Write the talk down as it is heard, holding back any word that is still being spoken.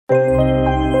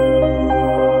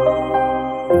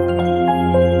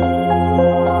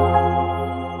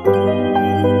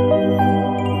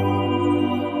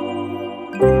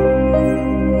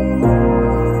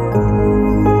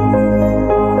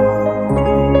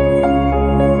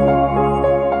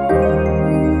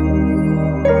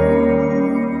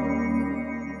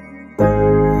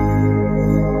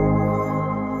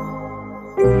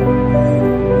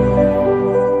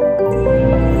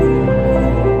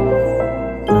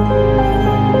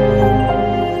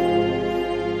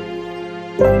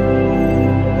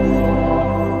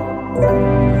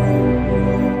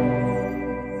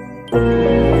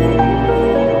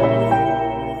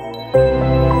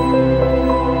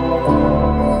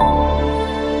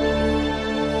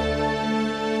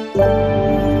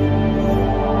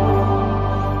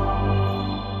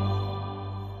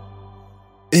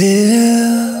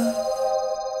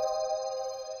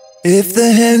If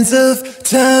the hands of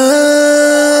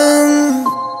time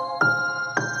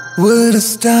were to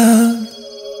stop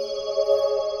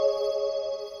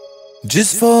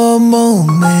just for a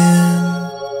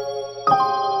moment,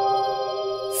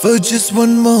 for just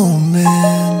one moment,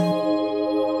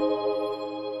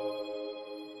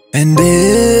 and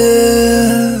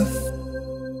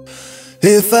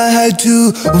if I had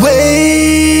to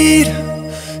wait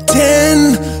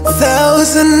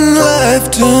 10,000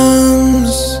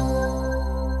 lifetimes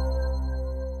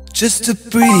just to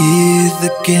breathe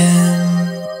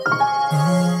again,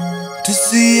 to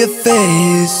see your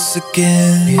face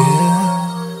again, yeah.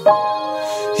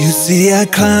 You see, I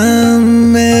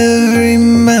climb every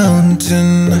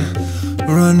mountain,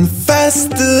 run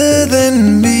faster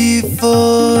than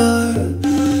before.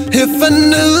 If I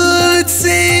knew that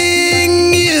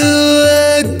seeing you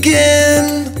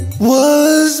again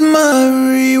was my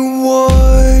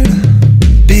reward,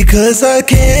 because I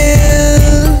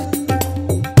can't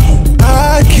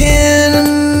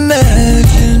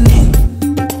imagine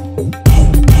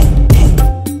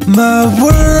my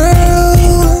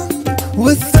world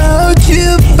without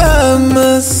you by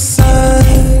my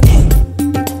side.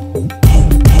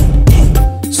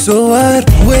 So I'd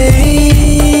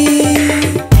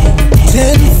wait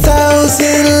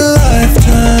 10,000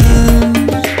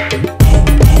 lifetimes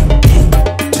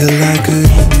till I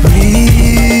could breathe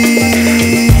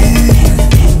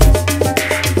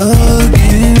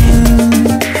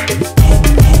again,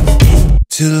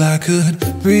 till I could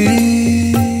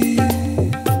breathe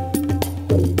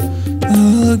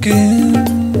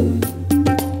again,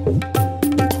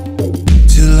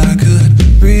 till I could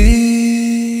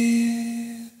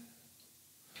breathe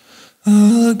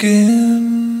again.